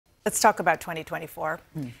Let's talk about 2024.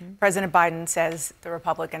 President Biden says the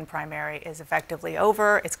Republican primary is effectively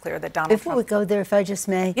over. It's clear that Donald Trump... Before we go there, if I just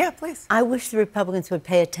may. Yeah, please. I wish the Republicans would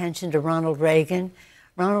pay attention to Ronald Reagan.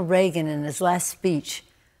 Ronald Reagan, in his last speech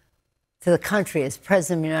to the country as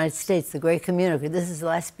President of the United States, the great communicator, this is the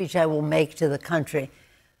last speech I will make to the country.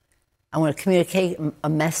 I want to communicate a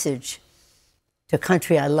message to a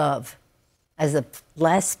country I love. As the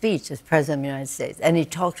last speech as President of the United States. And he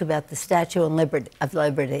talked about the Statue of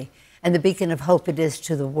Liberty and the beacon of hope it is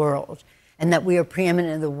to the world. And that we are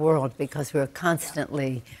preeminent in the world because we are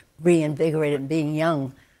constantly reinvigorated and being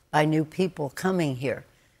young by new people coming here.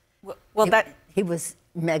 Well, he was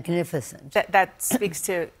magnificent. That speaks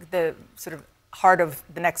to the sort of heart of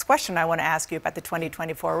the next question I want to ask you about the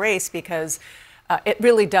 2024 race, because it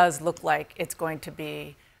really does look like it's going to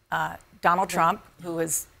be Donald Trump, who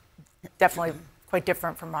is definitely quite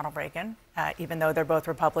different from Ronald Reagan, even though they're both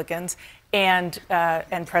Republicans, and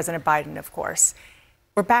President Biden, of course.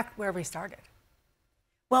 We're back where we started.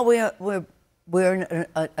 Well, we're in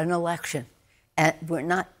an election, and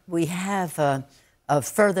we have a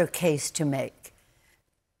further case to make.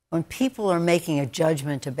 When people are making a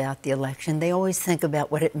judgment about the election, they always think about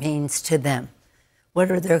what it means to them. What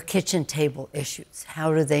are their kitchen table issues?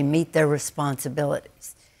 How do they meet their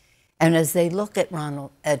responsibilities? And as they look at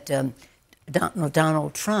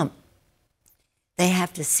Donald Trump, they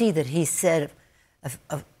have to see that he said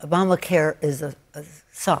Obamacare is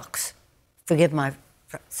sucks. Forgive my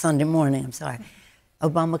Sunday morning, I'm sorry.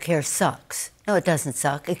 Obamacare sucks. No, it doesn't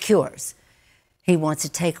suck. It cures. He wants to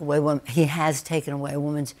take away, he has taken away a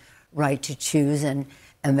woman's right to choose and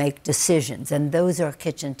make decisions. And those are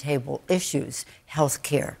kitchen table issues. Health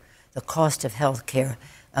care, the cost of health care,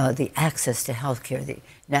 the access to health care,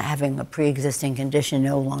 not having a pre-existing condition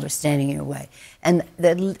no longer standing in your way. And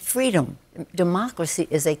the freedom, democracy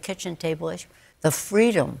is a kitchen table issue. The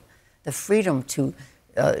freedom to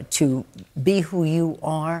be who you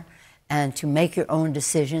are and to make your own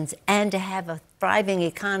decisions and to have a thriving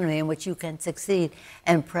economy in which you can succeed.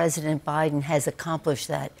 And President Biden has accomplished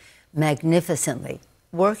that magnificently,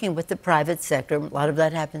 working with the private sector. A lot of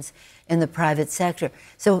that happens in the private sector.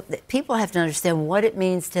 So people have to understand what it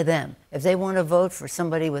means to them. If they want to vote for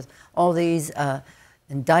somebody with all these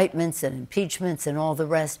indictments and impeachments and all the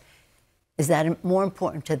rest, is that more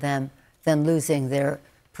important to them than losing their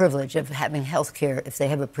privilege of having health care if they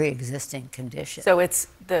have a pre-existing condition? So it's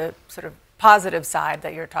the sort of positive side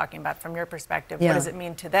that you're talking about from your perspective. Yeah. What does it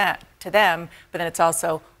mean to them? But then it's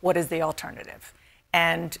also, what is the alternative?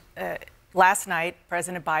 And last night,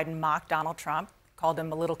 President Biden mocked Donald Trump, called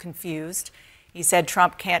him a little confused. He said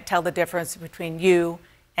Trump can't tell the difference between you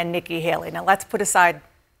and Nikki Haley. Now, let's put aside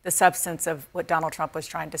the substance of what Donald Trump was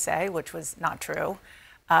trying to say, which was not true,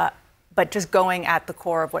 but just going at the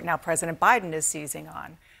core of what now President Biden is seizing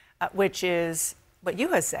on, which is what you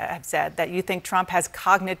have said, that you think Trump has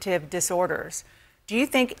cognitive disorders. Do you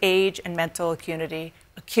think age and mental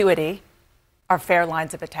acuity are fair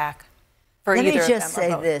lines of attack? Let me just say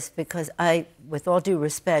this, because I, with all due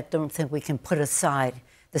respect, don't think we can put aside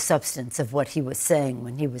the substance of what he was saying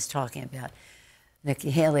when he was talking about Nikki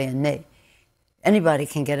Haley and me. Anybody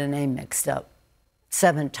can get a name mixed up.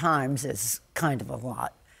 7 times is kind of a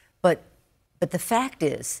lot. But the fact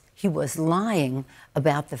is, he was lying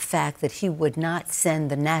about the fact that he would not send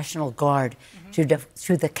the National Guard to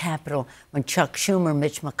the Capitol when Chuck Schumer,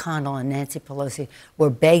 Mitch McConnell, and Nancy Pelosi were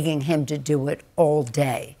begging him to do it all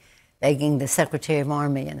day. Begging the Secretary of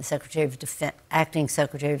Army and the Secretary of Defense, acting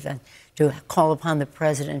Secretary of Defense, to call upon the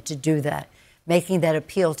president to do that, making that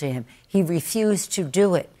appeal to him. He refused to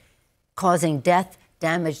do it, causing death,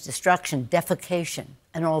 damage, destruction, defecation,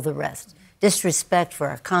 and all the rest. Disrespect for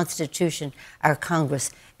our Constitution, our Congress,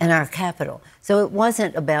 and our Capitol. So it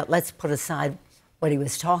wasn't about, let's put aside what he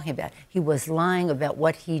was talking about. He was lying about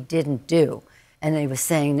what he didn't do. And he was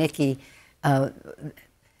saying Nikki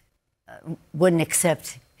wouldn't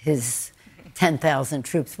accept his 10,000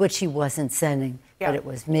 troops, which he wasn't sending, but it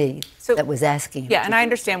was me that was asking him. Yeah, and I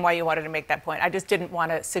understand why you wanted to make that point. I just didn't want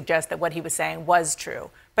to suggest that what he was saying was true.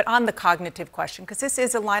 But on the cognitive question, because this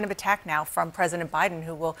is a line of attack now from President Biden,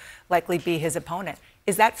 who will likely be his opponent,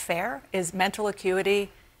 is that fair? Is mental acuity,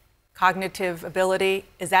 cognitive ability,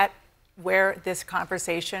 is that where this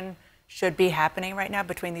conversation should be happening right now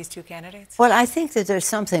between these two candidates? Well, I think that there's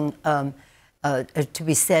something to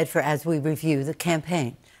be said for, as we review the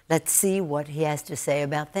campaign, let's see what he has to say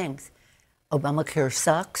about things. Obamacare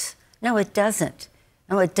sucks? No, it doesn't.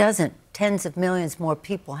 No, it doesn't. Tens of millions more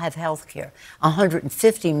people have health care.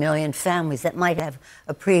 150 million families that might have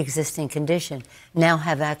a pre-existing condition now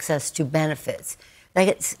have access to benefits.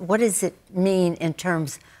 What does it mean in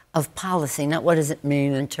terms of policy, not what does it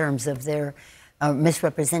mean in terms of their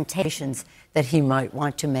misrepresentations that he might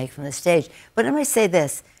want to make from the stage. But let me say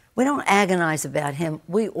this. We don't agonize about him.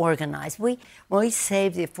 We organize. When we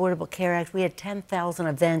saved the Affordable Care Act, we had 10,000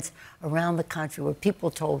 events around the country where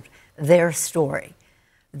people told their story.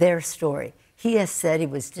 Their story. He has said he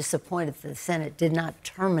was disappointed that the Senate did not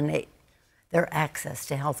terminate their access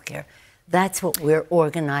to health care. That's what we're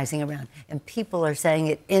organizing around. And people are saying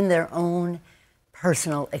it in their own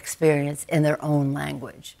personal experience, in their own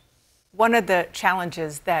language. One of the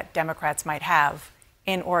challenges that Democrats might have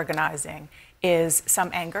in organizing is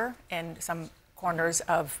some anger in some corners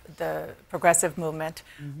of the progressive movement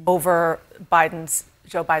over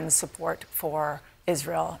Joe Biden's support for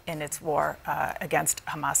Israel in its war against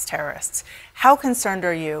Hamas terrorists. How concerned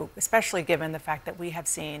are you, especially given the fact that we have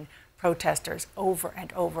seen protesters over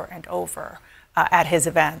and over and over at his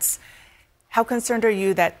events? How concerned are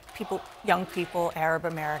you that young people, Arab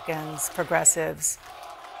Americans, progressives,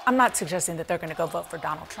 I'm not suggesting that they're going to go vote for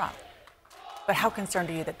Donald Trump, but how concerned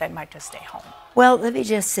are you that they might just stay home? Well, let me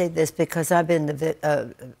just say this, because I've been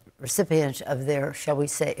the recipient of their, shall we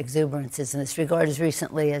say, exuberances in this regard as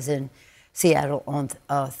recently as in Seattle on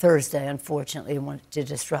Thursday, unfortunately, wanted to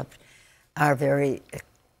disrupt our very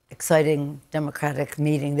exciting Democratic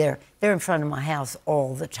meeting there. They're in front of my house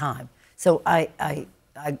all the time. So I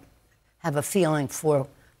have a feeling for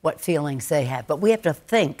what feelings they have. But we have to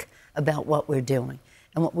think about what we're doing.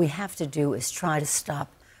 And what we have to do is try to stop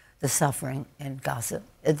the suffering in Gaza.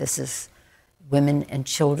 This is women and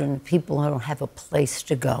children, people who don't have a place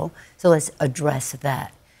to go. So let's address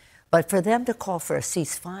that. But for them to call for a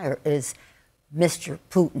ceasefire is Mr.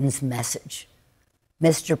 Putin's message.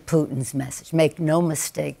 Mr. Putin's message. Make no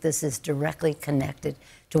mistake, this is directly connected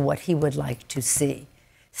to what he would like to see.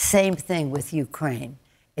 Same thing with Ukraine.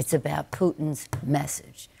 It's about Putin's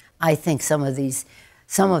message. I think some of these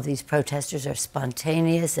protesters are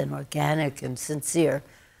spontaneous and organic and sincere.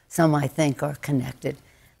 Some, I think, are connected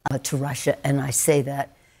to Russia. And I say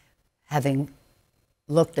that having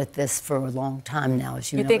looked at this for a long time now,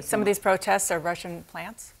 as you know. You think some of these protests are Russian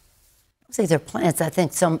plants? I don't think they're plants. I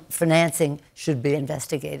think some financing should be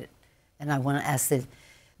investigated. And I want to ask the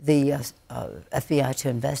FBI to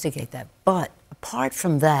investigate that. But apart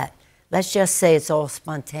from that, let's just say it's all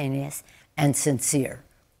spontaneous and sincere.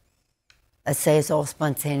 Let's say it's all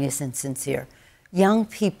spontaneous and sincere. Young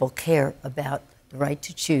people care about the right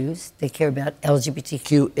to choose. They care about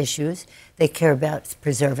LGBTQ issues. They care about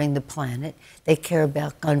preserving the planet. They care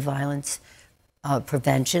about gun violence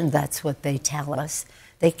prevention. That's what they tell us.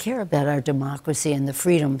 They care about our democracy and the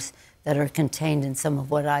freedoms that are contained in some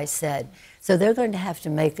of what I said. So they're going to have to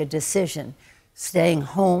make a decision, staying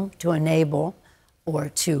home to enable or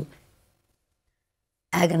to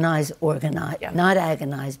agonize, organize, not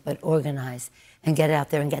agonize, but organize and get out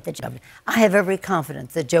there and get the job. I have every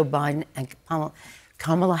confidence that Joe Biden and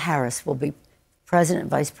Kamala Harris will be President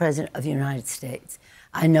and Vice President of the United States.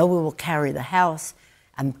 I know we will carry the House.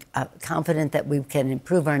 I'm confident that we can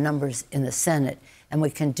improve our numbers in the Senate, and we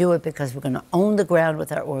can do it because we're going to own the ground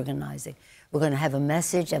with our organizing. We're going to have a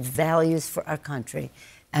message of values for our country,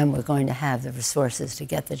 and we're going to have the resources to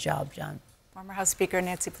get the job done. Former House Speaker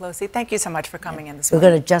Nancy Pelosi, thank you so much for coming in this morning.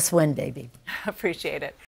 We're going to just win, baby. Appreciate it.